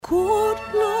Good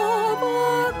love,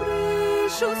 our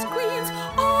gracious queens,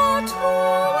 are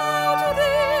throughout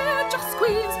their just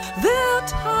queens. Their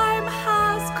time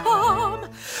has come.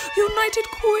 United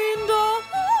Queendom.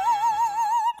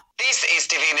 This is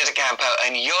Davina De Campo,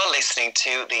 and you're listening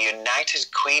to the United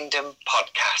Queendom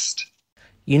podcast.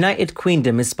 United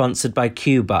Queendom is sponsored by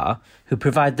Q Bar, who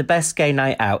provide the best gay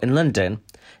night out in London.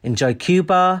 Enjoy Q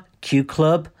Bar, Q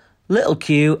Club, Little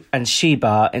Q and She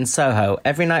Bar in Soho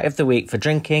every night of the week for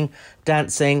drinking,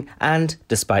 dancing and,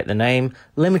 despite the name,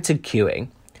 limited queuing.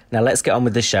 Now let's get on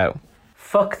with the show.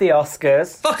 Fuck the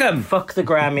Oscars. Fuck 'em. Fuck the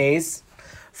Grammys.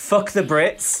 Fuck the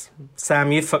Brits.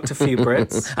 Sam, you fucked a few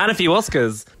Brits. And a few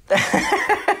Oscars.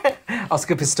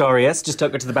 Oscar Pistorius. Just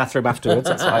don't go to the bathroom afterwards.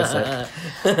 That's what I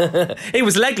said. He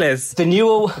was legless. The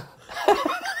new...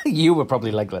 You were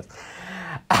probably legless.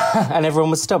 And everyone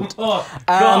was stumped. Oh,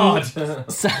 God.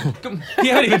 So...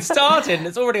 You haven't even started.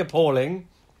 It's already appalling.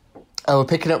 Oh, we're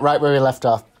picking up right where we left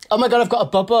off. Oh my God, I've got a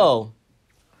bubble.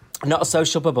 Not a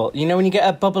social bubble. You know when you get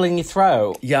a bubble in your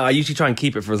throat? Yeah, I usually try and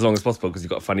keep it for as long as possible because you've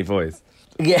got a funny voice.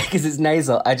 Yeah, because it's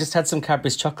nasal. I just had some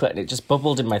Cadbury's chocolate and it just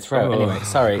bubbled in my throat. Anyway,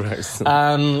 sorry. Gross.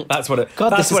 That's what it.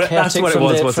 God, that's what it from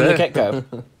was the it? get-go.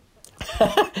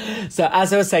 So,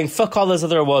 as I was saying, fuck all those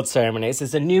other award ceremonies.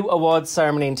 There's a new award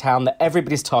ceremony in town that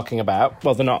everybody's talking about.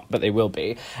 Well, they're not, but they will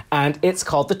be. And it's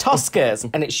called the Toscars.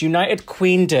 And it's United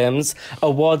Queendom's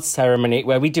award ceremony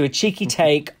where we do a cheeky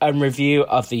take and review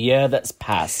of the year that's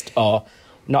passed. Or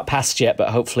not passed yet, but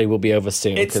hopefully will be over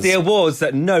soon. It's the awards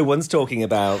that no one's talking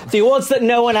about. The awards that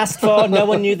no one asked for, no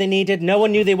one knew they needed, no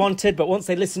one knew they wanted, but once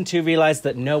they listened to, realised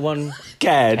that no one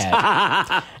Cared.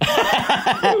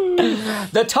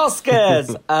 The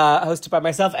Toscars, hosted by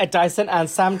myself, Ed Dyson, and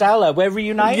Sam Dowler. We're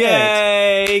reunited.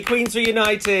 Yay! Queens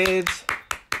reunited.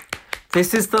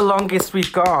 This is the longest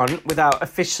we've gone without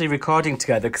officially recording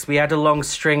together because we had a long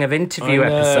string of interview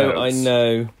episodes. I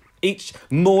know. Each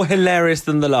more hilarious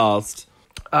than the last.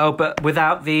 Oh, but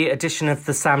without the addition of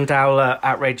the Sam Dowler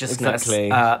outrageousness, Exactly.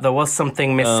 there was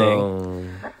something missing.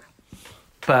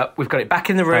 But we've got it back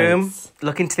in the room. Thanks.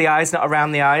 Look into the eyes, not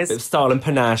around the eyes. Bit of style and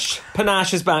panache.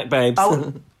 Panache is back, babes.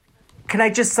 Oh, can I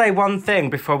just say one thing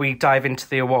before we dive into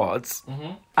the awards?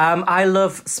 Mm-hmm. I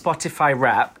love Spotify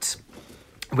Wrapped,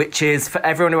 which is, for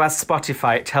everyone who has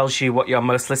Spotify, it tells you what your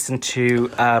most listened to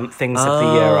things of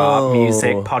the year are,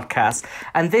 music, podcasts.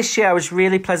 And this year I was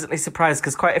really pleasantly surprised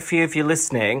because quite a few of you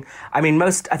listening, I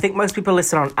think most people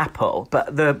listen on Apple,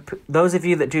 but those of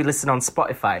you that do listen on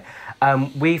Spotify,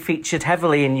 we featured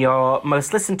heavily in your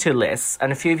most listened to lists,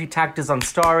 and a few of you tagged us on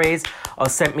stories or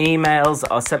sent me emails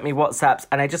or sent me WhatsApps,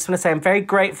 and I just want to say I'm very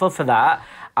grateful for that.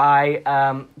 I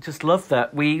just love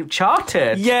that we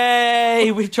charted.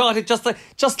 Yay! We charted just like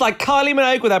Kylie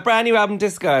Minogue with our brand new album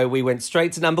Disco. We went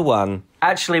straight to number one.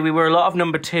 Actually, we were a lot of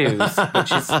number twos,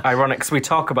 which is ironic because we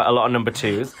talk about a lot of number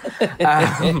twos.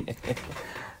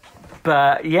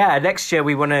 But yeah, next year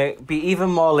we want to be even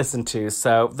more listened to.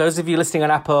 So those of you listening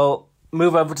on Apple,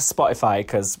 move over to Spotify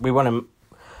because we want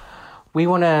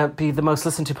to be the most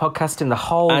listened to podcast in the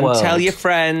whole world. And tell your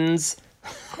friends.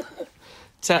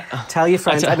 Tell your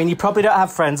friends. I mean, you probably don't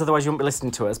have friends, otherwise you wouldn't be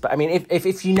listening to us. But I mean,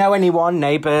 if you know anyone,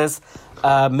 neighbours,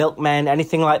 milkmen,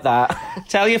 anything like that,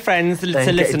 tell your friends to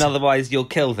listen, otherwise you'll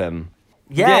kill them.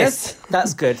 Yes,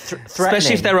 that's good.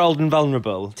 Especially if they're old and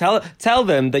vulnerable. Tell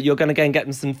them that you're going to go and get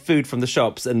them some food from the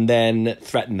shops and then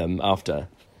threaten them after.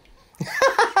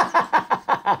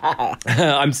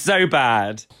 I'm so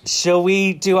bad. Shall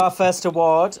we do our first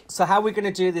award? So how we're going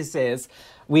to do this is,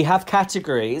 we have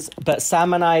categories, but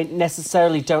Sam and I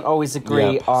necessarily don't always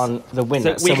agree on the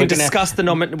winner. So we can discuss we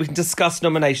can discuss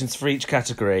nominations for each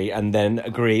category and then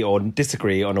agree or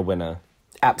disagree on a winner.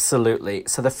 Absolutely.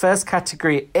 So the first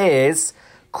category is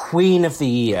Queen of the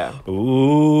Year.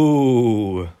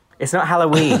 Ooh. It's not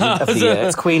Halloween of the year,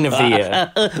 it's Queen of the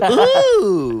Year.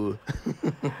 Ooh.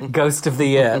 Ghost of the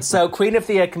Year. So Queen of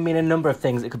the Year can mean a number of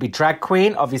things. It could be drag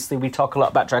queen. Obviously, we talk a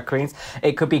lot about drag queens.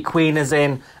 It could be queen as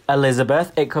in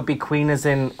Elizabeth. It could be queen as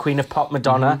in Queen of Pop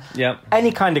Madonna. Mm-hmm. Yep.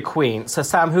 Any kind of queen. So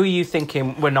Sam, who are you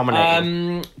thinking we're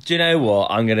nominating? Do you know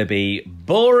what? I'm going to be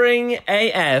boring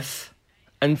AF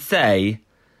and say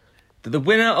that the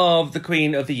winner of the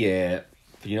Queen of the Year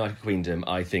for United Queendom,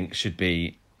 I think, should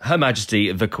be Her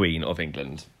Majesty the Queen of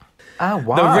England. Oh,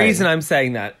 why? The reason I'm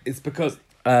saying that is because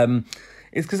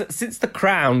since The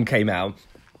Crown came out,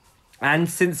 and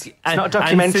since not a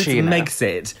documentary, since Makes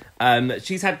It,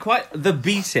 she's had quite the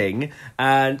beating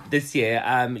this year.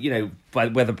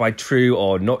 Whether by true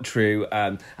or not true,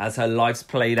 as her life's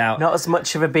played out. Not as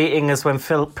much of a beating as when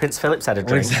Prince Philip's had a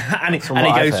drink. and he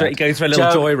goes for a little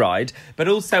joyride. But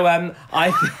also,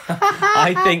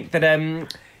 I think that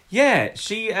Yeah,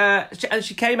 she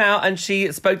came out and she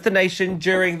spoke to the nation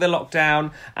during the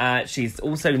lockdown. She's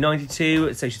also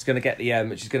 92, so she's going to get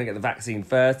the vaccine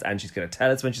first, and she's going to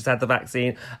tell us when she's had the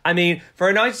vaccine. I mean, for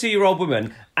a 92-year-old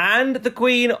woman and the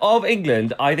Queen of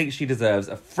England, I think she deserves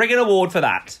a friggin' award for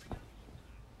that.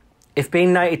 If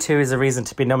being 92 is a reason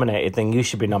to be nominated, then you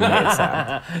should be nominated,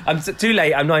 Sam. Too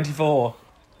late. I'm 94.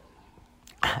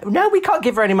 No, we can't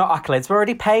give her any more accolades. We're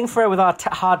already paying for her with our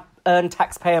hard-earned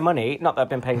taxpayer money. Not that I've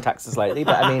been paying taxes lately,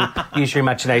 but I mean, use your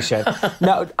imagination.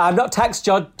 No, I'm not tax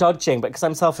dodging, but because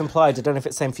I'm self-employed, I don't know if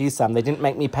it's the same for you, Sam. They didn't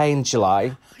make me pay in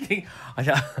July. I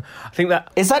think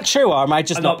that... Is that true, or am I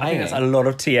just not paying? I think that's a lot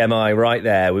of TMI right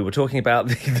there. We were talking about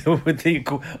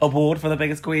the award for the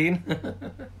biggest queen.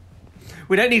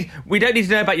 We don't need to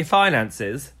know about your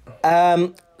finances.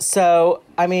 So,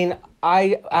 I mean...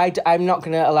 I'm not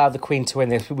going to allow the Queen to win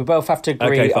this. We both have to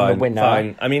agree on the winner.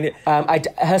 Fine. I mean...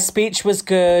 her speech was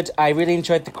good. I really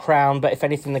enjoyed The Crown, but if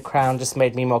anything, The Crown just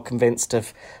made me more convinced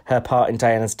of her part in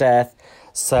Diana's death.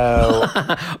 So...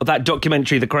 that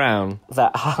documentary, The Crown.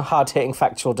 That hard-hitting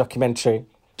factual documentary.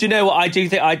 Do you know what? I do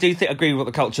think agree with what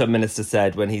the culture minister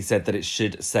said when he said that it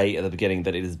should say at the beginning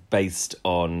that it is based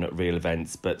on real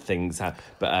events, but scenes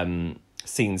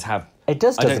have... It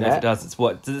does, doesn't it? I don't know if it does.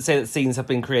 Does it say that scenes have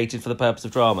been created for the purpose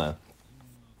of drama?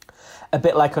 A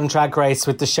bit like on Drag Race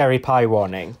with the sherry pie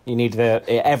warning. You need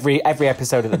every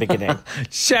episode at the beginning.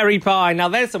 Sherry pie. Now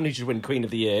there's somebody who should win Queen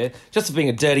of the Year just for being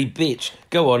a dirty bitch.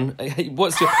 Go on.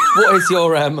 What's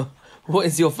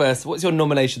your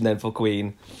nomination then for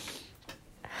Queen?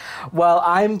 Well,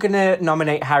 I'm gonna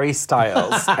nominate Harry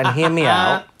Styles, and hear me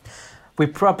out.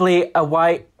 A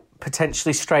white,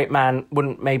 potentially straight man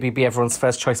wouldn't maybe be everyone's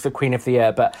first choice for Queen of the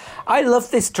Year, but I love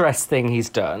this dress thing he's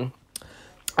done.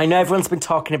 I know everyone's been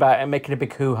talking about it and making a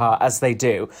big hoo-ha, as they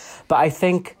do, but I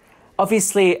think,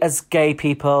 obviously, as gay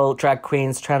people, drag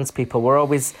queens, trans people, we're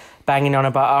always banging on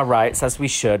about our rights, as we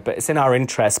should, but it's in our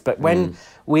interest. But when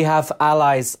we have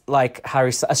allies like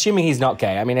Harry, assuming he's not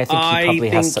gay, I mean, I think he probably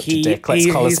has such a dick.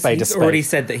 Let's call a spade a spade. He's already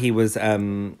said that he was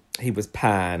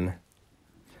pan.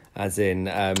 As in...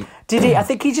 Did he? I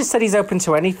think he just said he's open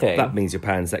to anything. That means you're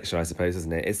pansexual, I suppose,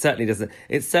 doesn't it? It certainly doesn't...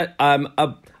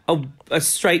 A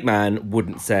straight man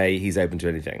wouldn't say he's open to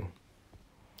anything.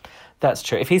 That's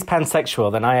true. If he's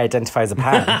pansexual, then I identify as a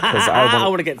pan. I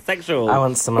want to get sexual. I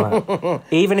want some of that.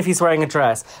 Even if he's wearing a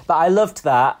dress. But I loved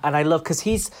that, and I love... Because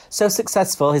he's so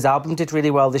successful. His album did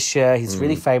really well this year. He's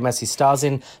really famous. He stars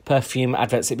in perfume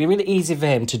adverts. It'd be really easy for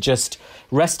him to just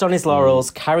rest on his laurels,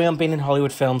 carry on being in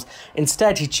Hollywood films.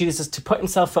 Instead, he chooses to put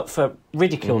himself up for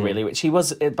ridicule, really, which he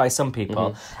was by some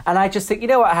people. And I just think, you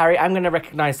know what, Harry? I'm going to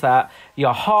recognise that.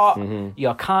 You're hot,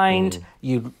 you're kind,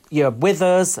 you're with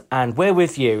us, and we're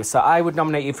with you. So I would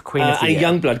nominate you for Queen of the Year.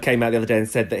 And Youngblood came out the other day and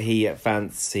said that he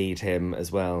fancied him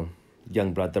as well.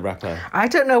 Youngblood, the rapper. I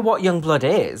don't know what Youngblood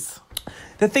is.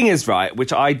 The thing is, right,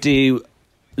 which I do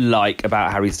like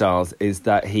about Harry Styles, is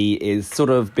that he is sort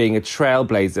of being a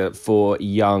trailblazer for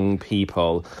young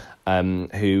people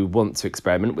who want to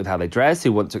experiment with how they dress,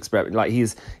 who want to experiment. Like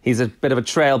he's a bit of a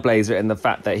trailblazer in the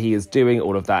fact that he is doing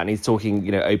all of that, and he's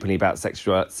talking, openly about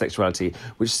sexuality,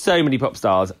 which so many pop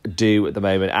stars do at the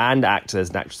moment, and actors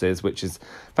and actresses, which is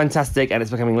fantastic, and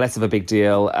it's becoming less of a big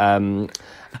deal.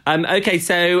 Okay,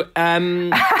 so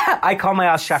I call my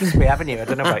house Shaftesbury Avenue. I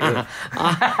don't know about you.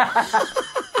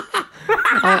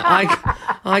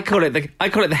 I call it the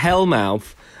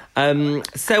Hellmouth.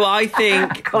 So I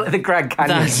think I call it the Grand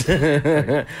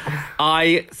Canyon.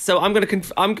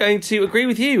 I'm going to agree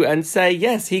with you and say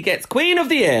yes, he gets Queen of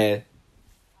the Year.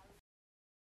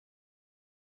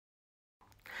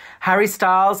 Harry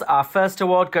Styles, our first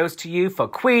award goes to you for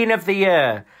Queen of the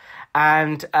Year,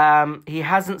 and he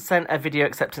hasn't sent a video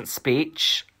acceptance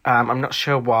speech. I'm not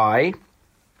sure why.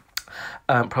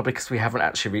 Probably because we haven't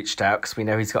actually reached out, because we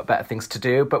know he's got better things to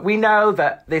do. But we know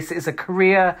that this is a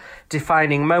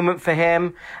career-defining moment for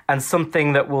him, and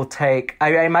something that will take...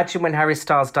 I imagine when Harry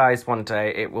Styles dies one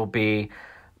day,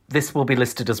 this will be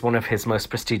listed as one of his most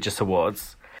prestigious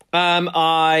awards.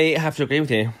 I have to agree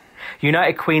with you.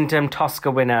 United Queendom, Tosca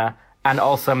winner, and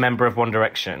also a member of One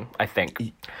Direction, I think.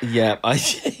 Yeah,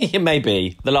 it may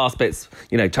be. The last bit's,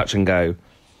 touch and go.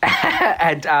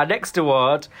 And our next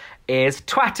award is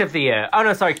Twat of the Year. Oh,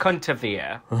 no, sorry, Cunt of the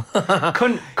Year.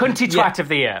 Cunty Twat of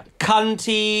the Year.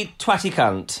 Cunty Twatty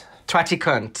Cunt. Twatty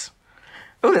Cunt.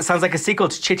 Oh, that sounds like a sequel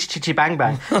to Chitty Chitty Bang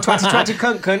Bang. Twatty Twatty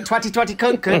Cunt Cunt, Twatty Twatty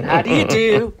Cunt Cunt, how do you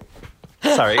do?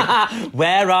 Sorry.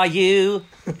 Where are you?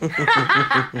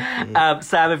 Sam,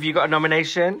 have you got a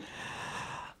nomination?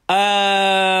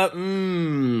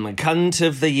 Cunt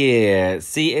of the year.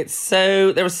 See,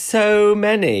 there are so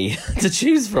many to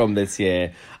choose from this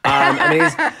year.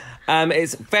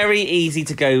 It's very easy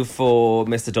to go for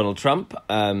Mr. Donald Trump,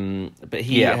 but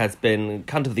he has been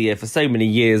Cunt of the Year for so many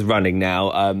years running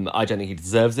now. I don't think he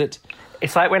deserves it.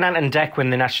 It's like when Ant and Dec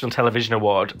win the National Television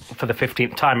Award for the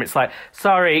 15th time. It's like,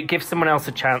 sorry, give someone else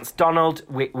a chance. Donald,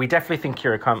 we definitely think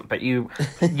you're a cunt, but you're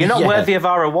not worthy of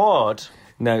our award.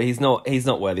 No, he's not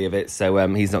worthy of it, so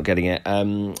he's not getting it.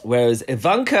 Whereas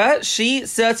Ivanka, she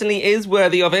certainly is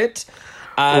worthy of it.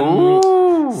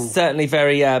 Certainly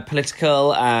very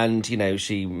political, and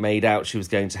she made out she was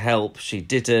going to help. She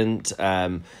didn't.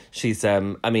 She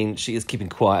is keeping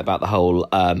quiet about the whole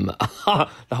the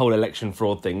whole election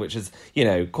fraud thing, which is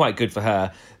quite good for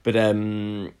her. But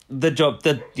the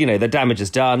damage is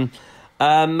done.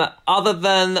 Other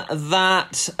than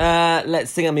that,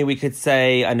 let's think. We could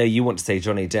say. I know you want to say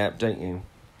Johnny Depp, don't you?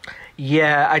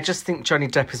 Yeah, I just think Johnny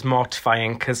Depp is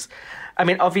mortifying because,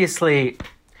 obviously,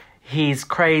 he's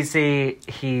crazy,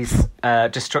 he's a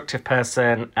destructive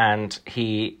person, and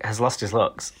he has lost his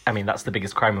looks. That's the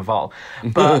biggest crime of all.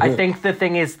 But I think the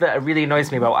thing is that really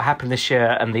annoys me about what happened this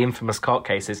year and the infamous court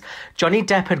cases, Johnny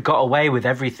Depp had got away with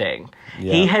everything.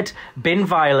 Yeah. He had been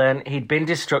violent, he'd been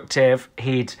destructive,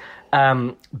 he'd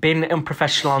been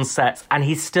unprofessional on sets, and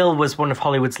he still was one of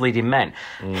Hollywood's leading men.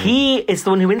 He is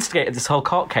the one who instigated this whole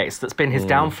court case that's been his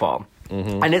downfall.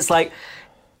 And it's like,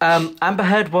 Amber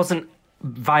Heard wasn't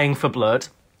vying for blood,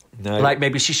 like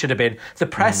maybe she should have been. The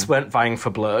press weren't vying for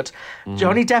blood.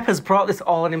 Johnny Depp has brought this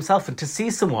all on himself, and to see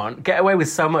someone get away with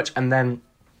so much and then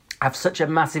have such a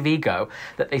massive ego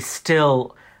that they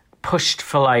still pushed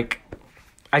for,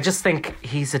 I just think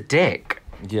he's a dick.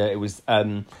 Yeah, it was.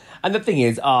 And the thing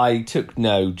is, I took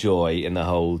no joy in the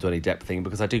whole Johnny Depp thing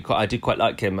because I do quite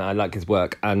like him. I like his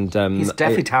work, and he's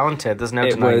definitely talented. There's no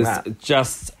denying that. It was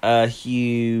just a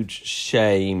huge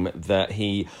shame that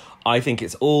I think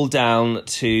it's all down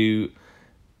to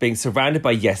being surrounded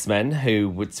by yes men who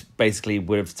would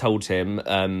have told him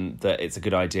that it's a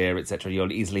good idea, etc.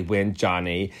 You'll easily win,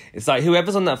 Johnny. It's like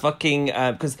whoever's on that fucking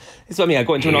because it's what I mean. I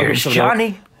got into an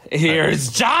argument. Here's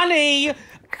Johnny.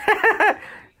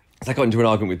 So I got into an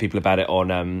argument with people about it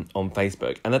on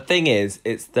Facebook, and the thing is,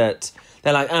 it's that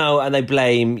they're like, and they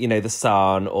blame the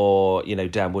Sun or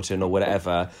Dan Wootton or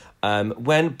whatever.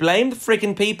 When blame the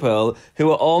frigging people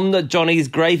who are on the Johnny's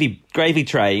gravy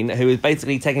train, who is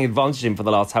basically taking advantage of him for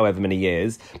the last however many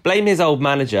years. Blame his old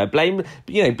manager. Blame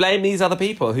these other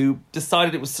people who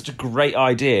decided it was such a great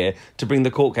idea to bring the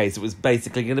court case. It was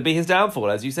basically going to be his downfall,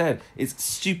 as you said. It's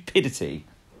stupidity.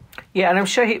 Yeah, and I'm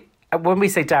sure when we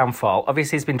say downfall,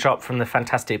 obviously he's been dropped from the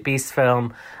Fantastic Beasts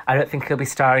film. I don't think he'll be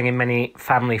starring in many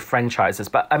family franchises.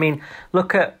 But,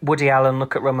 look at Woody Allen,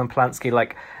 look at Roman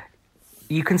Polanski.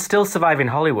 You can still survive in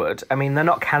Hollywood. They're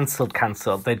not cancelled.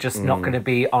 They're just not going to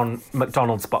be on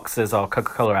McDonald's boxes or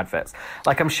Coca-Cola adverts.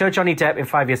 I'm sure Johnny Depp in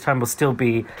 5 years' time will still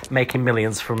be making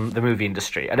millions from the movie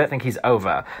industry. I don't think he's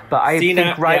over. But I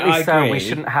think rightly so, we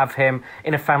shouldn't have him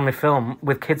in a family film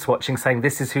with kids watching saying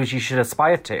this is who you should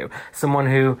aspire to. Someone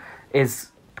who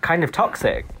is kind of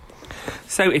toxic.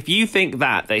 So if you think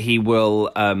that he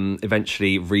will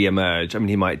eventually re-emerge,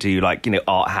 he might do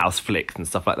art house flicks and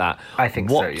stuff like that. I think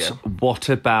so, yeah. What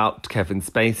about Kevin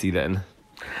Spacey then?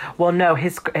 Well, no,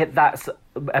 that's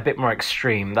a bit more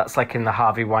extreme. That's in the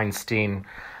Harvey Weinstein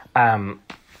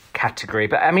category.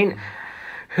 But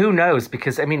who knows?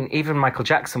 Because even Michael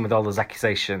Jackson with all those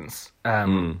accusations,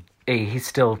 he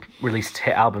still released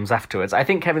hit albums afterwards. I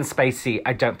think Kevin Spacey,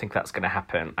 I don't think that's going to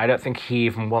happen. I don't think he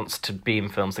even wants to be in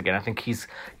films again. I think he's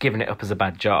given it up as a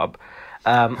bad job.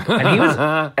 And he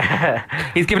was...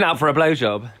 He's given it up for a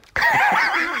blowjob.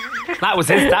 That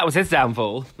was his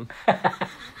downfall.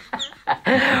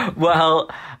 Well,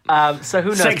 so who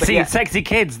knows? Sexy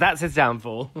kids, that's his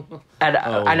downfall. And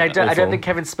I don't think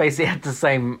Kevin Spacey had the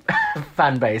same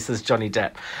fan base as Johnny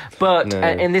Depp. But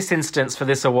in this instance, for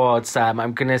this award, Sam,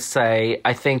 I'm going to say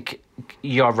I think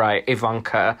you're right.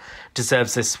 Ivanka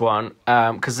deserves this one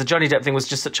because the Johnny Depp thing was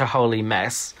just such a holy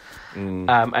mess.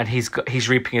 And he's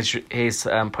reaping his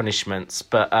punishments.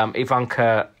 But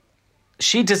Ivanka,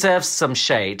 she deserves some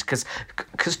shade because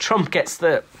Trump gets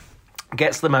the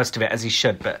most of it, as he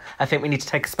should, but I think we need to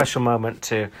take a special moment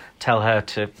to tell her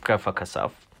to go fuck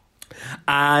herself.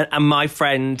 And my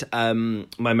friend,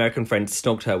 my American friend,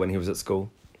 snogged her when he was at school,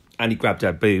 and he grabbed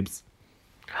her boobs.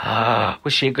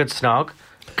 Was she a good snog?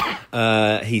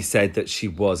 He said that she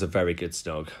was a very good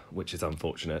snog, which is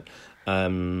unfortunate.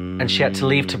 And she had to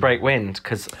leave to break wind,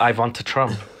 because I want to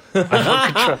Trump.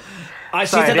 I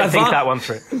didn't think that one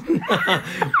through.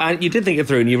 And you did think it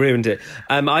through and you ruined it.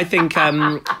 I think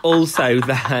also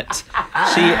that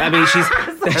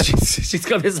she's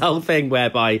got this whole thing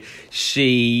whereby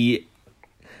she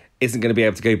isn't going to be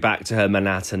able to go back to her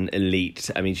Manhattan elite.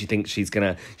 I mean, she thinks she's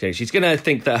going to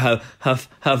think that her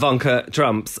Ivanka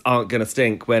Trumps aren't going to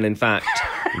stink when in fact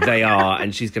they are,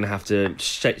 and she's going to have to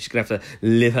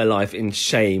live her life in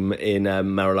shame in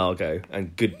Mar-a-Lago.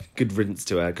 And good riddance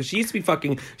to her, because she used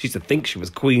to think she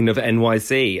was queen of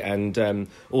NYC, and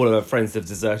all of her friends have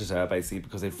deserted her basically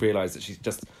because they've realised that she's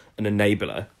just an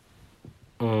enabler.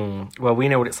 Well, we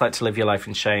know what it's like to live your life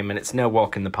in shame, and it's no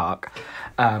walk in the park,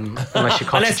 unless you're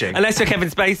cottaging. Unless you're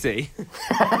Kevin Spacey.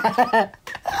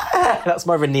 That's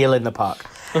more of a Neil in the park.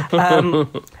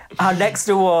 Our next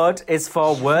award is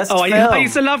for worst film. I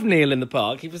used to love Neil in the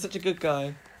park. He was such a good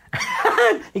guy.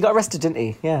 He got arrested, didn't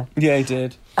he? Yeah. Yeah, he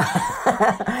did.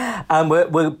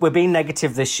 We're being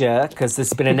negative this year because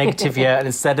there's been a negative year, and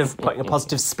instead of putting a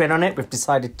positive spin on it, we've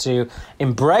decided to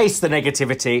embrace the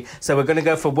negativity. So we're going to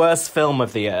go for worst film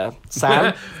of the year.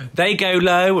 Sam? They go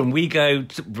low and we go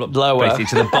lower, basically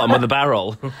to the bottom of the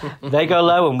barrel. They go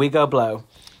low and we go blow.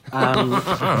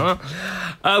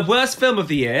 Worst film of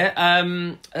the year.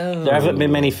 There haven't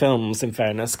been many films, in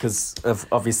fairness, because of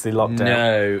obviously lockdown.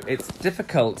 No, it's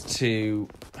difficult to,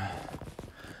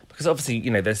 because obviously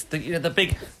there's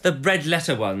the red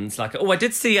letter ones. Like, I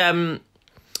did see.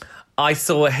 I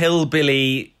saw a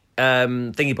Hillbilly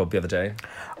Thingy Bob the other day.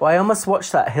 Well, I almost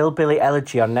watched that Hillbilly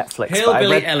Elegy on Netflix.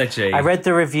 Hillbilly Elegy. I read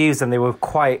the reviews and they were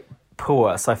quite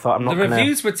poor, so I thought I'm not going to... The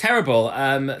reviews were terrible,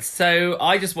 so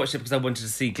I just watched it because I wanted to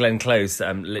see Glenn Close,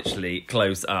 literally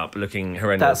close up, looking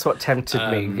horrendous. That's what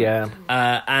tempted me, yeah.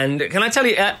 And can I tell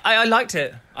you, I liked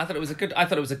it. I thought it was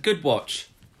a good watch.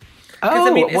 Oh,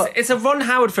 I mean, it's a Ron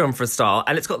Howard film for a start,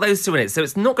 and it's got those two in it, so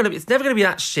it's never going to be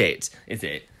that shit, is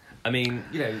it? I mean,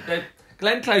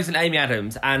 Glenn Close and Amy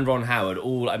Adams and Ron Howard,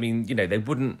 all, I mean, they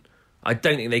wouldn't... I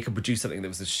don't think they could produce something that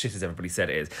was as shit as everybody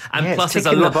said it is. And plus, there's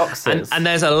a lot, and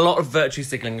there's a lot of virtue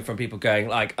signaling from people going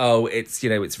like, "Oh, it's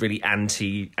it's really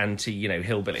anti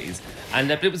hillbillies."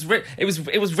 And it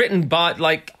was written by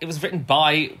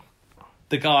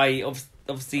the guy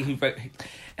obviously who wrote.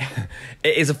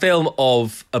 It is a film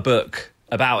of a book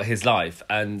about his life,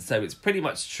 and so it's pretty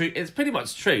much true. It's pretty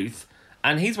much truth.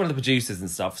 And he's one of the producers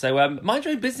and stuff. So mind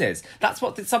your own business. That's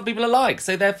what some people are like.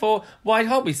 So therefore, why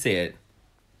can't we see it?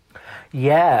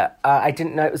 Yeah, I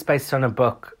didn't know it was based on a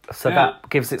book, so that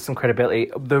gives it some credibility.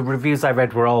 The reviews I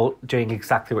read were all doing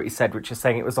exactly what you said, which is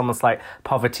saying it was almost like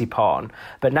poverty porn.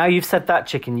 But now you've said that,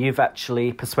 Chicken, you've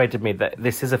actually persuaded me that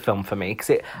this is a film for me.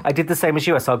 Because I did the same as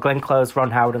you. I saw Glenn Close,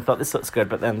 Ron Howard, and thought this looks good,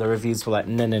 but then the reviews were like,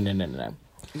 no.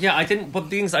 Yeah, I didn't... Well, the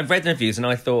things I've read the reviews, and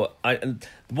I thought...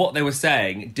 what they were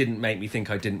saying didn't make me think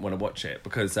I didn't want to watch it,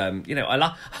 because, I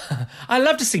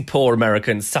love to see poor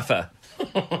Americans suffer.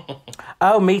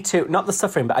 Oh, me too. Not the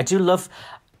suffering, but I do love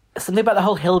something about the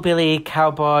whole hillbilly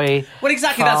cowboy. Well,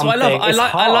 exactly. That's what I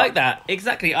love. I like that.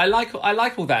 Exactly. I like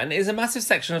all that, and it is a massive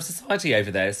section of society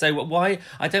over there. So why?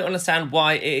 I don't understand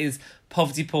why it is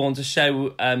poverty porn to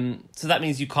show. So that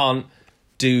means you can't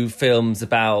do films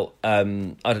about I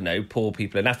don't know, poor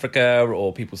people in Africa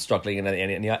or people struggling in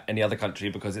any other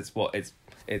country, because it's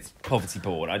poverty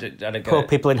porn. I don't get poor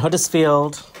people in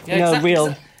Huddersfield. Yeah, exactly.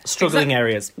 Real struggling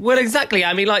areas. Well, exactly.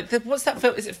 I mean, like, what's that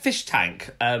film? Is it Fish Tank?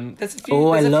 I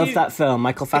love that film.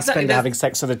 Michael Fassbender having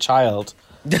sex with a child.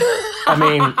 I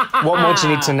mean, what more do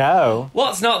you need to know?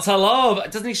 What's not to love?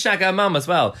 Doesn't he shag her mum as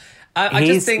well? I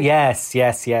just think... Yes.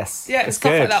 Yeah, it's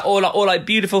stuff good. like that. Or like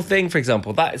Beautiful Thing, for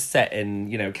example. That is set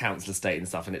in, council estate and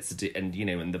stuff, and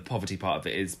and the poverty part of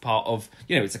it is part of,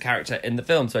 it's a character in the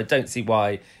film, so I don't see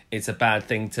why it's a bad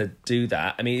thing to do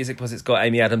that. I mean, is it because it's got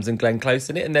Amy Adams and Glenn Close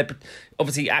in it, and they're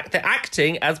obviously they're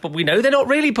acting, but we know they're not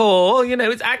really poor,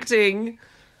 it's acting.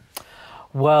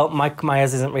 Well, Mike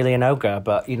Myers isn't really an ogre,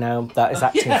 but, that is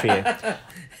acting for you.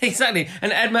 Exactly.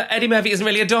 And Eddie Murphy isn't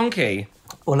really a donkey.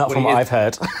 Well, not from what I've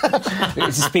heard.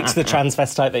 To speak to the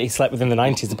transvestite that he slept with in the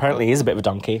 90s, apparently he is a bit of a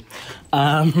donkey.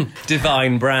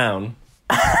 Divine Brown.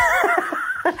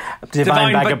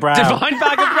 Divine Bag of Brown. Divine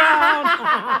Bag of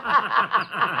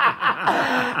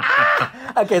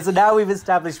Brown! Okay, so now we've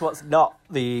established what's not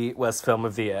the worst film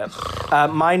of the year.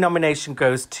 My nomination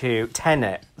goes to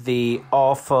Tenet, the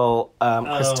awful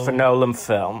Christopher Nolan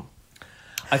film.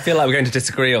 I feel like we're going to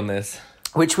disagree on this.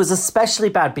 Which was especially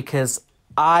bad because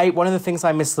one of the things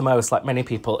I missed the most, like many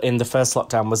people, in the first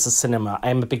lockdown was the cinema. I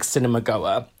am a big cinema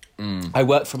goer. I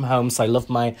work from home, so I love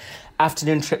my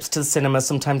afternoon trips to the cinema,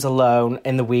 sometimes alone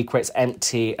in the week where it's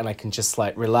empty and I can just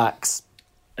like relax.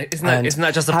 Isn't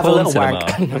that just a porn cinema?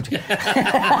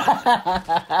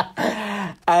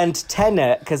 And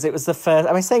Tenet, because it was the first...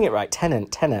 Am I saying it right?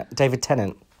 Tenet, David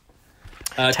Tennant.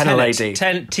 Tenet lady.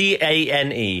 Tane.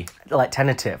 Like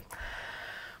tentative.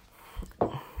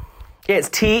 Yeah, it's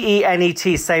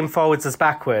Tenet, same forwards as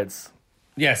backwards.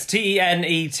 Yes,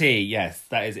 Tenet. Yes,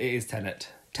 it is Tenet.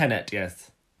 Tenet, yes.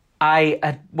 I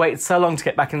had waited so long to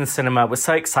get back in the cinema, was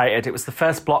so excited. It was the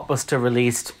first blockbuster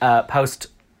released post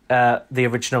the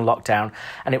original lockdown,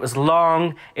 and it was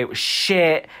long, it was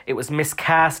shit, it was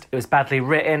miscast, it was badly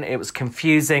written, it was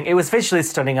confusing, it was visually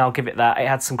stunning, I'll give it that. It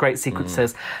had some great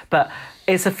sequences, but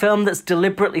it's a film that's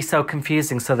deliberately so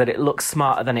confusing so that it looks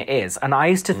smarter than it is. And I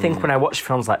used to think when I watch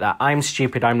films like that, I'm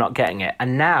stupid, I'm not getting it.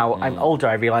 And now I'm older,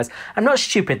 I realise I'm not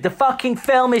stupid. The fucking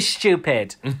film is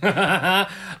stupid. Are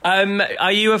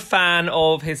you a fan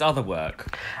of his other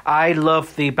work? I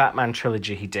love the Batman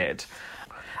trilogy he did.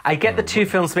 I get the two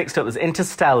films mixed up. There's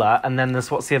Interstellar, and then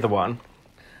there's, what's the other one?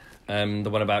 The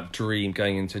one about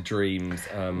going into dreams.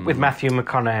 With Matthew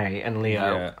McConaughey and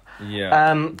Leo.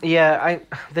 Yeah.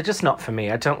 They're just not for me.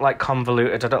 I don't like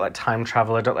convoluted. I don't like time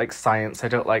travel. I don't like science. I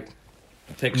don't like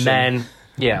Fiction. men.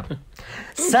 Yeah.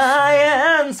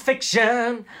 Science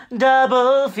fiction,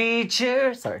 double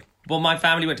feature. Sorry. Well, my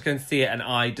family went to go and see it, and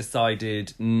I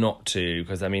decided not to,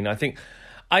 because, I think...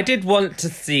 I did want to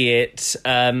see it,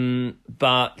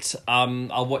 but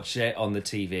I'll watch it on the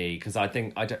TV because I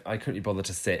think I couldn't be bothered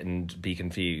to sit and be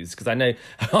confused because I know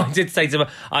I did say to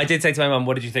my mum,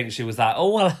 "What did you think?" She was like,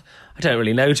 "Oh well, I don't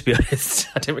really know, to be honest.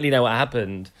 I don't really know what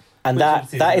happened." And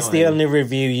that is the only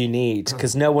review you need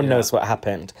because no one knows what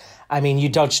happened. I mean, you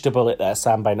dodged a bullet there,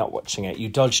 Sam, by not watching it. You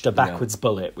dodged a backwards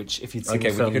bullet, which if you'd seen the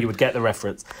film, you would get the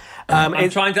reference. I'm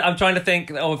trying to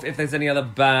think of if there's any other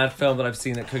bad film that I've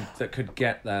seen that could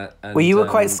get that. And, well, you were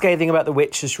quite scathing about the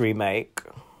Witches remake,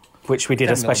 which we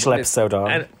did a special episode on.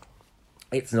 And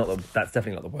that's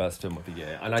definitely not the worst film of the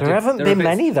year. And there haven't been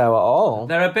many though at all.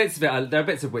 There are bits of it. There are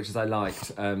bits of Witches I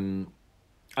liked. I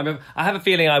have a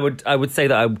feeling I would say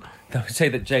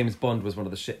that James Bond was one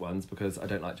of the shit ones because I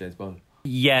don't like James Bond.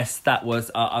 Yes, that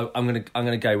was. I'm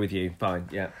gonna go with you. Fine,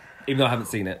 yeah. Even though I haven't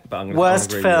seen it, but I'm gonna.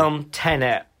 Worst film,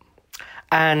 Tenet,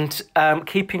 and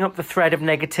keeping up the thread of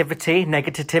negativity.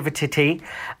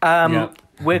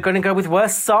 We're going to go with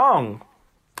worst song.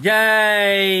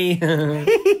 Yay!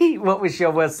 What was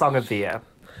your worst song of the year?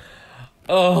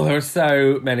 Oh, there are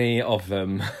so many of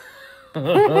them.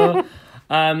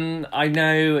 I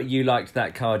know you liked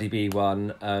that Cardi B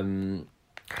one.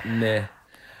 Meh.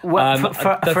 Well,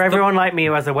 for everyone like me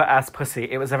who has a wet ass pussy,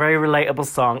 it was a very relatable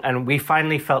song, and we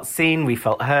finally felt seen, we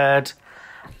felt heard.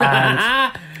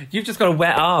 And you've just got a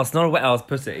wet ass, not a wet ass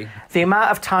pussy. The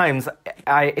amount of times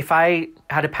if I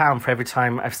had £1 for every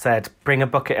time I've said bring a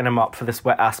bucket and a mop for this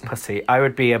wet ass pussy, I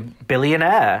would be a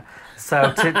billionaire.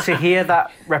 So to hear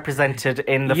that represented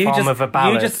in the form of a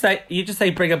ballad, you just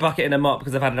say bring a bucket and a mop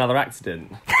because I've had another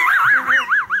accident.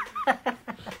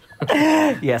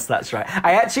 Yes, that's right.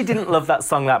 I actually didn't love that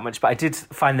song that much, but I did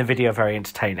find the video very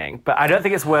entertaining. But I don't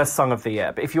think it's worst song of the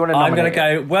year. But if you want to nominate... I'm going to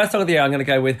go... Worst song of the year, I'm going to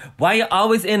go with Why You're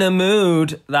Always in a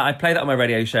Mood. That I play that on my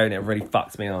radio show and it really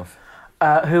fucks me off.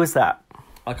 Who is that?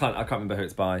 I can't remember who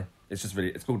it's by. It's just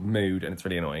it's called Mood and it's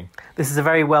really annoying. This is a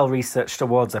very well-researched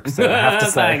awards episode, I have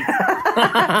to say.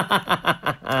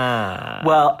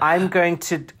 Well, I'm going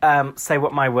to say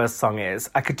what my worst song is.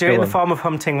 I could do it in the form of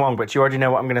Hum Ting Wong, but you already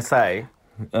know what I'm going to say.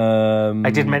 I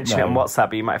did mention it on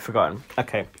WhatsApp, but you might have forgotten.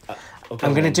 Okay.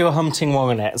 I'm going to do a Hum Ting Wong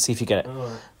on it and see if you get it.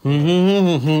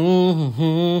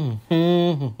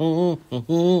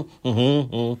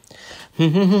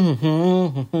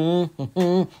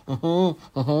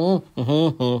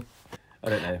 I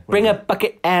don't know. Bring a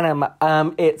bucket and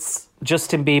it's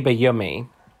Justin Bieber, Yummy.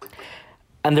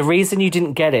 And the reason you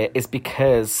didn't get it is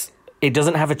because it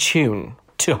doesn't have a tune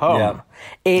to hum. Yep.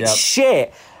 It's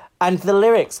shit. And the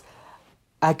lyrics...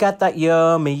 I got that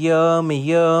yummy, yummy,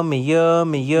 yummy,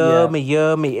 yummy, yummy,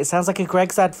 yummy. It sounds like a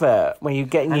Greg's advert when you're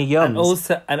getting your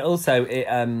yums. And also, it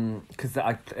because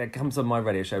it comes on my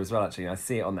radio show as well. Actually, I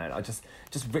see it on there. And I just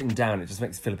written down. It just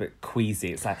makes me feel a bit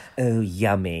queasy. It's like, oh,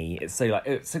 yummy. It's so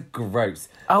it's so gross.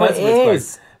 Oh,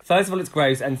 First of all, it's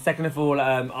gross, and second of all,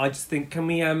 I just think I'm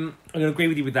going to agree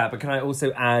with you with that. But can I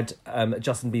also add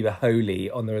Justin Bieber Holy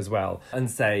on there as well,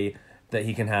 and say that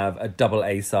he can have a double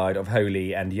A side of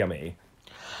Holy and Yummy.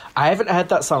 I haven't heard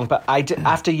that song, but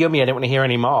after Yummy, I didn't want to hear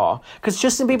any more. Because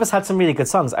Justin Bieber's had some really good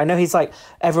songs. I know he's like,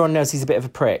 everyone knows he's a bit of a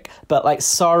prick. But like,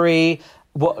 Sorry,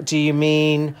 What Do You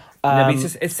Mean? No,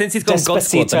 but since he's gone God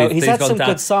Squad. He's had some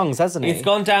good songs, hasn't he? He's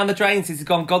gone down the drain since he's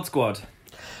gone God Squad.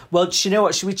 Well, do you know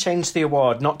what? Should we change the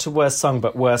award? Not to worst song,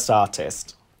 but worst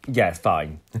artist. Yes,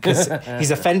 fine. Because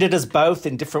he's offended us both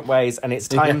in different ways, and it's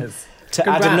time to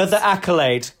add another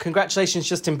accolade. Congratulations,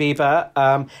 Justin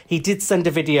Bieber. He did send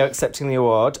a video accepting the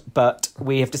award, but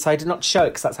we have decided not to show it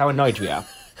because that's how annoyed we are.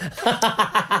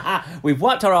 We've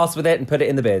wiped our ass with it and put it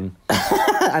in the bin.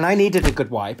 And I needed a good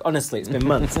wipe. Honestly, it's been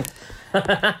months.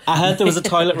 I heard there was a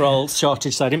toilet roll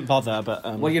shortage, so I didn't bother.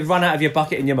 But well, you'd run out of your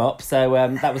bucket and your mop, so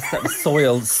that was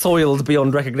soiled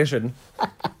beyond recognition.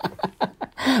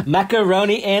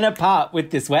 Macaroni in a pot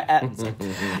with this wet ends.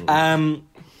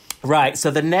 Right,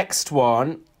 so the next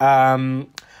one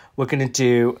we're going to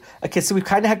do... Okay, so we've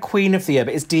kind of had Queen of the Year,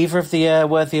 but is Diva of the Year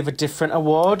worthy of a different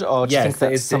award? Or do you think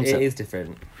that it is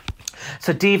different.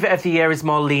 So Diva of the Year is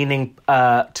more leaning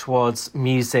towards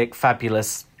music,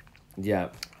 fabulous. Yeah.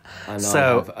 And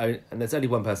and there's only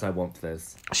one person I want for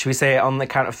this. Should we say it on the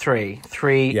count of three?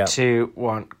 3, Yep. 2,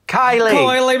 1. Kylie!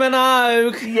 Kylie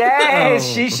Minogue! Yes,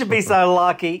 she should be so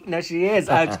lucky. No, she is.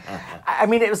 I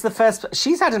mean, it was the first...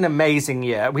 She's had an amazing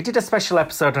year. We did a special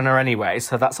episode on her anyway,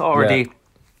 so that's already... Yeah.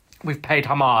 We've paid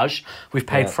homage. We've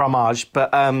paid fromage.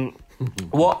 But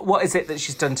what is it that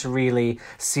she's done to really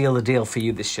seal the deal for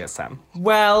you this year, Sam?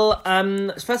 Well,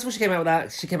 first of all, she came out with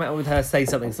that. She came out with her "Say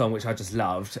Something" song, which I just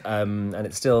loved, and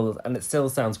it still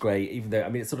sounds great. Even though, I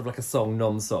mean, it's sort of like a song,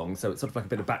 non-song, so it's sort of like a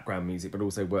bit of background music, but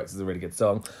also works as a really good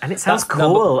song. And it sounds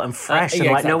cool and fresh, and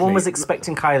like no one exactly. was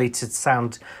expecting Kylie to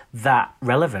sound that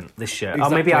relevant this year.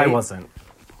 Exactly. Or maybe I wasn't.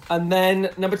 And then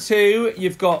number 2,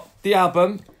 you've got the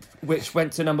album, which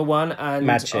went to number 1, and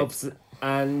Magic.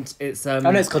 And it's Oh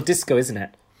no, it's called Disco, isn't it?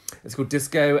 It's called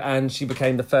Disco, and she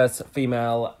became the first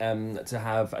female to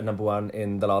have a number 1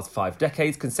 in the last 5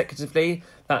 decades consecutively.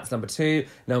 That's number 2.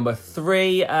 Number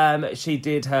 3, she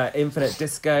did her Infinite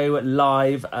Disco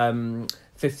live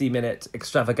 50-minute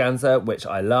extravaganza, which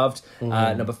I loved.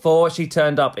 Number 4, she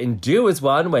turned up in Do As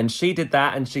One when she did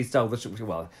that, and she stole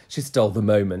the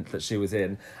moment that she was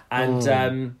in. And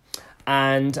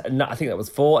I think that was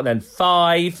 4. And then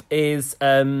 5 is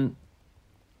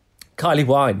Kylie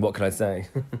Wine. What can I say?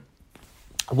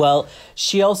 Well,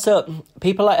 she also...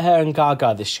 People like her and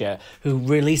Gaga this year who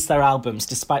released their albums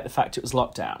despite the fact it was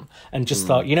lockdown and just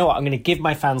thought, you know what, I'm going to give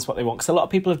my fans what they want. Because a lot of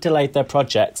people have delayed their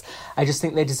projects. I just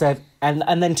think they deserve... And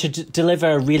then to deliver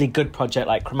a really good project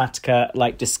like Chromatica,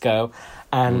 like Disco.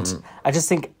 And I just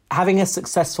think having a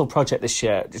successful project this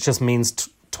year, it just means...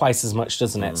 twice as much,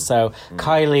 doesn't it? So,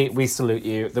 Kylie, we salute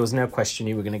you. There was no question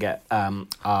you were going to get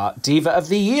our Diva of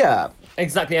the Year.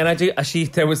 Exactly, and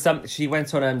she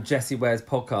went on Jessie Ware's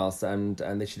podcast and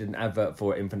she did an advert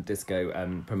for Infinite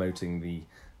Disco promoting the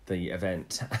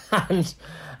event,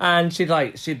 and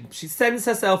she sends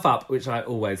herself up, which I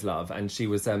always love. And she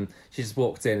just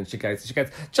walked in and she goes,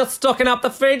 just stocking up the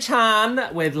fridge,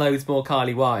 Han, with loads more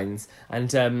Kylie wines.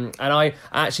 And I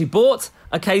actually bought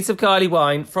a case of Kylie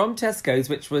wine from Tesco's,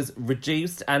 which was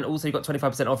reduced, and also you got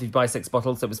 25% off if you buy 6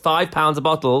 bottles. So it was £5 a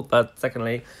bottle. But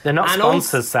secondly, they're not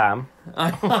sponsors, Sam.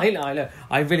 I know.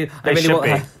 I really should want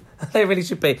be. They really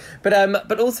should be.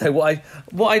 But also what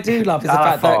I do love is the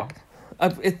fact that. I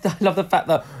love the fact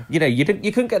that, you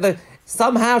couldn't get the...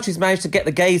 Somehow she's managed to get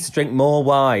the gays to drink more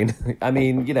wine. I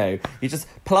mean, you just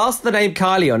plaster the name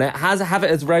Kylie on it, have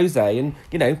it as rosé,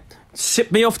 and,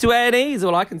 ship me off to A&E is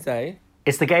all I can say.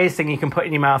 It's the gayest thing you can put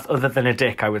in your mouth other than a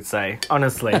dick, I would say.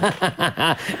 Honestly.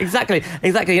 Exactly.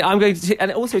 I'm going to...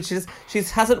 And also, she's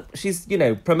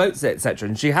promotes it, etc.,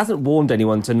 and she hasn't warned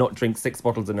anyone to not drink 6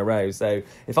 bottles in a row. So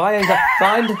if I end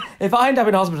up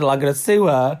in hospital, I'm going to sue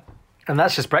her. And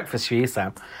that's just breakfast for you,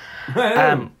 Sam.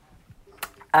 When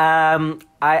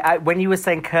you were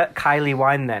saying Kylie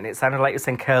Wine then, it sounded like you were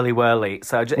saying Curly Whirly.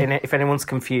 So if anyone's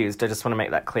confused, I just want to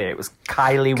make that clear. It was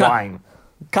Kylie Wine.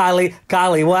 Kylie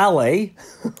Whirly.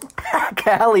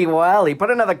 Curly Whirly.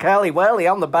 Put another Curly Whirly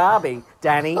on the Barbie,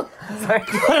 Danny. Put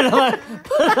another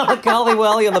Curly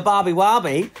Whirly on the Barbie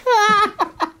Warbie.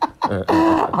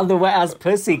 On the wet ass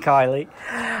pussy, Kylie.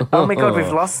 Oh my God,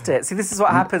 we've lost it. See, this is what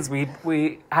happens.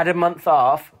 We had a month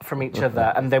off from each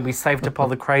other, and then we saved up all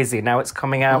the crazy. Now it's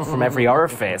coming out from every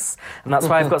orifice, and that's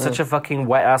why I've got such a fucking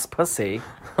wet ass pussy.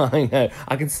 I know.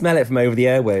 I can smell it from over the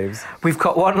airwaves. We've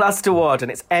got one last award, and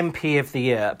it's MP of the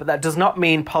Year, but that does not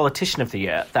mean Politician of the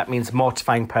Year. That means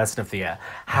Mortifying Person of the Year.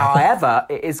 However,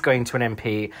 it is going to an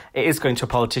MP. It is going to a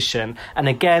politician, and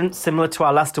again, similar to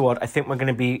our last award, I think we're going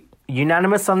to be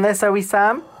unanimous on this, are we,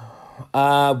 Sam?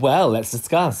 Well, let's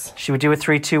discuss. Should we do a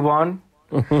 3, 2, 1?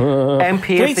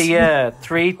 MP of the Year.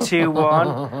 3, 2,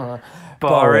 1.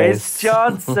 Boris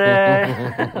Johnson.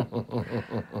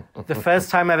 The first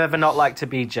time I've ever not liked a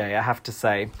BJ, I have to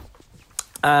say.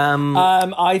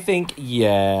 I think,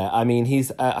 yeah. I mean,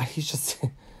 he's just...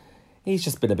 He's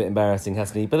just been a bit embarrassing,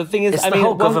 hasn't he? But the thing is, It's the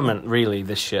whole government, really,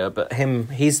 this year, but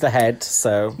he's the head,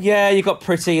 so... Yeah, you got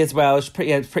Pretty as well.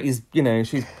 Pretty's, you know,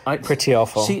 she's... Pretty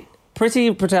awful.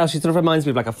 Pretty Patel, she sort of reminds me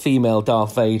of like a female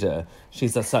Darth Vader.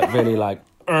 She's just like really like...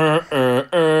 You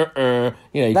know,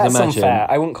 you That's can imagine. unfair.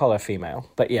 I wouldn't call her female,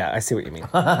 but yeah, I see what you mean.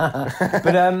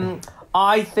 But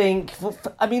I think,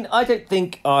 I don't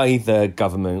think either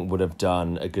government would have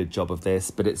done a good job of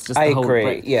this, but it's just the whole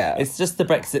agree, yeah. It's just the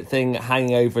Brexit thing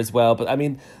hanging over as well. But I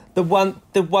mean, the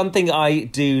one thing I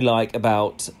do like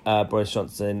about Boris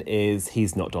Johnson is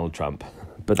he's not Donald Trump.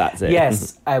 But that's it.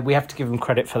 Yes, we have to give him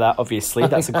credit for that, obviously.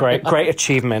 That's a great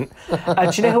achievement. Do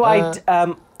you know who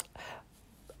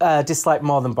I dislike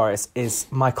more than Boris is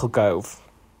Michael Gove.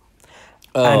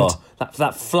 Oh, and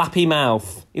that flappy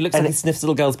mouth. He looks like he sniffs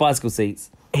little girls' bicycle seats.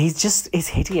 He's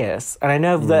hideous. And I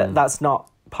know that that's not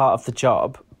part of the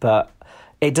job, but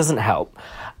it doesn't help.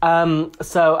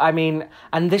 So, I mean,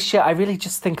 and this year, I really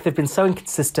just think they've been so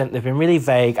inconsistent. They've been really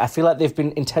vague. I feel like they've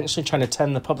been intentionally trying to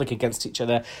turn the public against each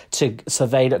other so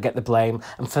they don't get the blame.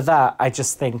 And for that, I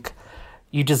just think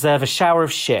you deserve a shower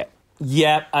of shit.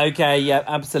 Yep, okay, yep,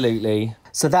 absolutely.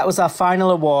 So that was our final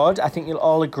award. I think you'll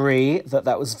all agree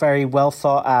that was very well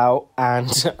thought out and...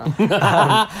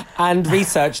 and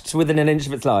researched within an inch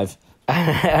of its life.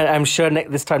 I'm sure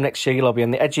this time next year you'll all be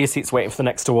on the edge of your seats waiting for the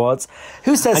next awards.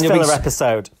 Who says filler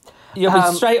episode? You'll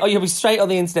be straight on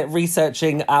the internet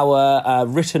researching our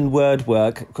written word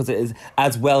work because it is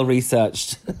as well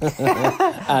researched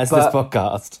as this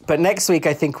podcast. But next week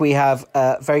I think we have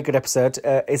a very good episode.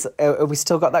 Have we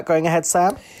still got that going ahead,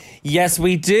 Sam? Yes,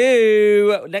 we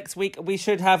do. Next week we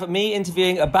should have me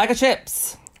interviewing a bag of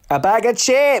chips. A bag of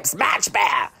chips, Match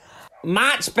Bear,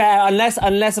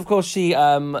 unless of course she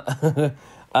doesn't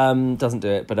do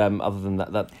it. But other than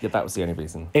that was the only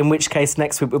reason. In which case,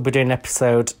 next week we'll be doing an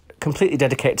episode completely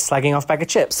dedicated to slagging off bag of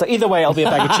chips. So either way, I'll be a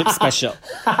bag of chips special.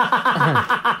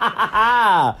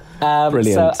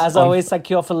 Brilliant. So as always,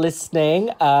 thank you all for listening.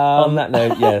 On that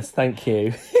note, yes, thank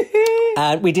you.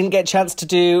 And we didn't get a chance to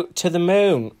do To the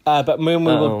Moon, but Moon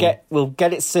we'll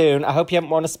get it soon. I hope you haven't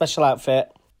worn a special outfit.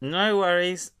 No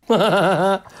worries.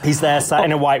 He's there, sat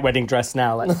in a white wedding dress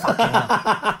now. Like,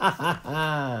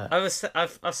 I've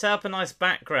set up a nice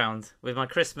background with my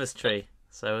Christmas tree,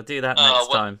 so we'll do that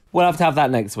next time. We'll have to have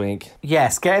that next week.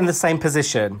 Yes, get in the same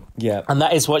position. Yeah. And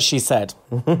that is what she said.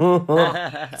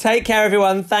 Take care,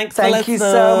 everyone. Thank you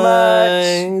so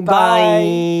much.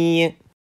 Bye.